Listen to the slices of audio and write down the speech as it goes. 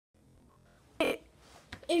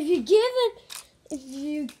if you give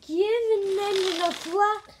an engine a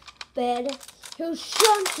flatbed, he'll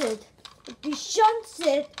shunt it. If he shunts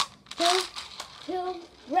it, he'll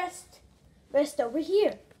rest over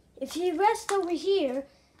here. If he rests over here,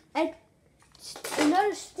 and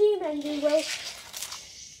another steam engine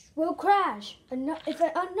will crash. If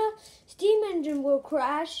another steam engine will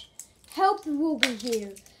crash, help will be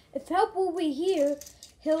here. If help will be here,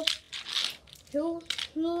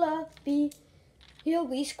 he'll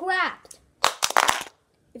be scrapped.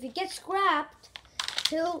 If he gets scrapped,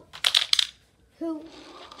 he'll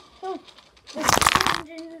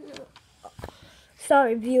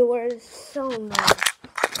sorry viewers, so no.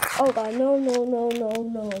 Oh god, no.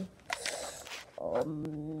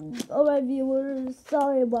 Alright viewers,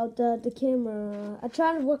 sorry about that, the camera. I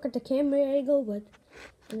tried to work at the camera angle, but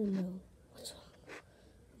I don't know. What's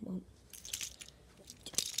wrong?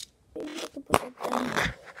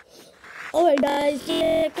 Alright guys,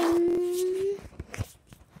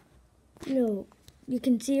 no, you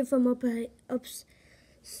can see it from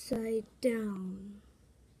upside down.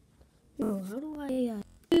 No, how do I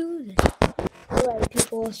do this? Alright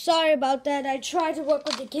people, sorry about that. I tried to work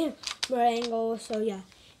with the camera angle, so yeah.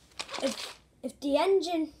 If the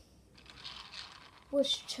engine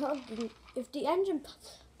was chugging, if the engine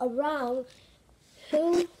around,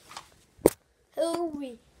 he'll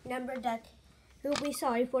remember that he'll be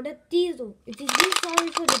sorry for the diesel. If he's being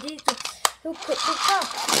sorry for the diesel, he'll quickly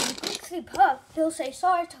puff. If he quickly puff, he'll say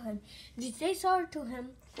sorry to him. If you say sorry to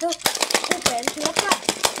him, he'll get into a fight.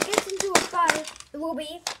 If he gets into a fight, it will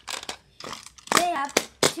be, they have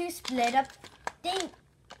to split up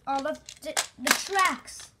all of the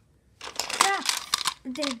tracks.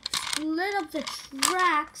 If they split up the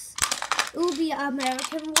tracks, it will be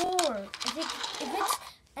American War. If it's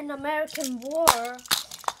an American war,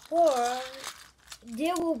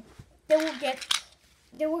 they will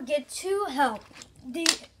get 2 help. The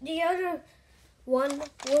other one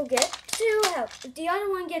will get 2 help. If the other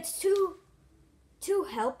one gets two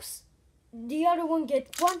helps, the other one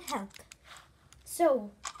gets 1 help.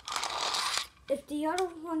 So if the other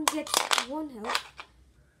one gets 1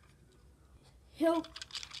 help,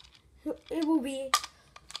 it will be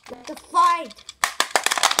like a fight.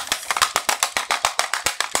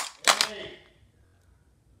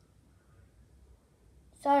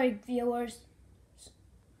 Sorry, viewers.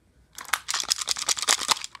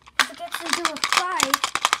 If it gets into a fight,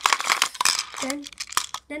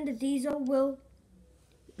 then the diesel will,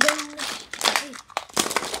 then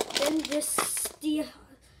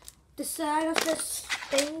the side of this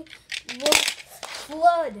thing will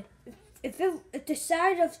flood. If the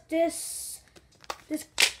side of this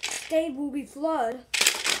state will be flood,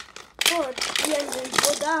 the engines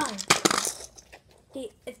will die.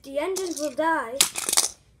 If the engines will die,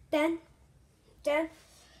 then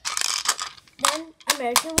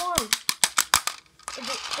American won.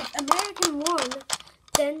 If American won,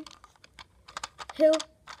 then he'll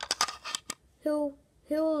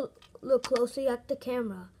look closely at the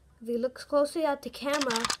camera. If he looks closely at the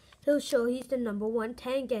camera, he'll show he's the #1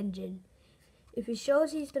 tank engine. If he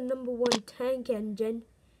shows he's the #1 tank engine,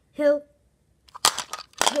 he'll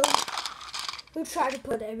try to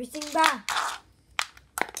put everything back.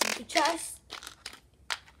 If he tries,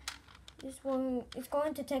 this one is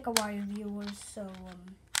going to take a while, viewers. So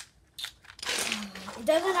it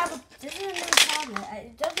doesn't have a tablet.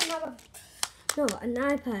 It doesn't have an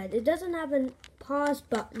iPad. It doesn't have a pause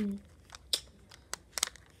button.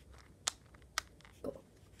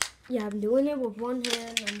 Yeah, I'm doing it with one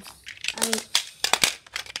hand, and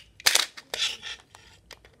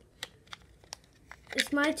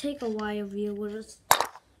this might take a while, viewers.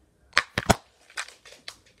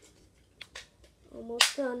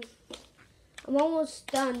 Almost done. I'm almost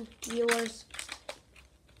done, viewers.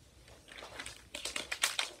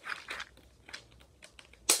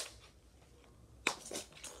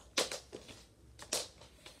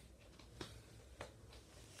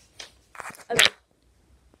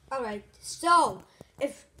 Alright, so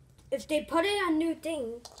if they put it on new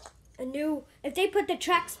thing, if they put the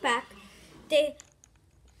tracks back, the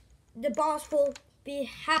boss will be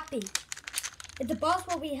happy. If the boss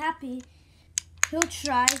will be happy, he'll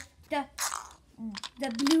try the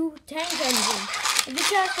blue tank engine. If he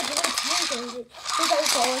tries the blue tank engine, he'll go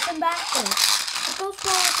forwards and backwards. If he goes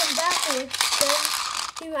forwards and backwards, then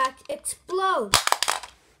he might explode.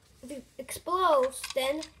 If he explodes,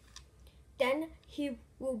 then he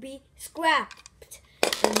will be scrapped,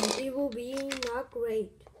 and it will be not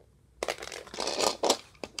great.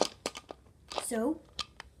 So,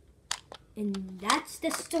 and that's the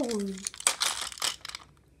story.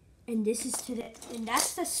 And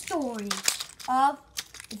that's the story of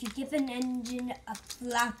if you give an engine a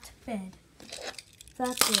flatbed,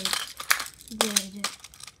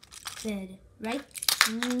 bed, right?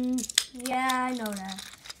 Yeah, I know that.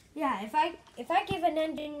 Yeah, if I give an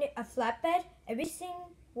engine a flatbed, every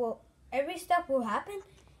stuff will happen.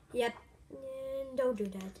 Yep. Don't do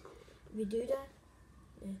that. If you do that,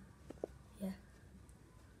 yeah.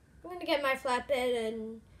 I'm gonna get my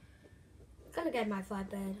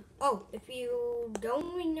flatbed. Oh, if you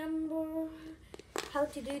don't remember how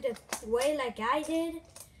to do the way like I did,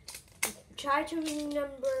 try to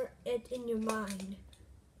remember it in your mind.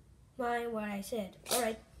 Mind what I said.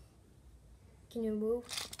 Alright. Can you move?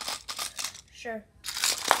 Sure.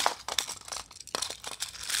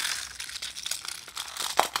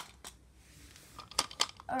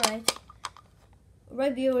 Alright.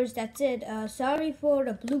 Right, viewers, that's it. Sorry for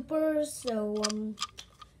the bloopers. So,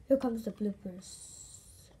 here comes the bloopers.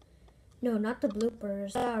 No, not the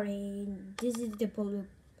bloopers. Sorry. This is the bloop.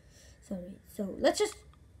 Sorry. So, let's just...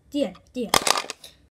 The end.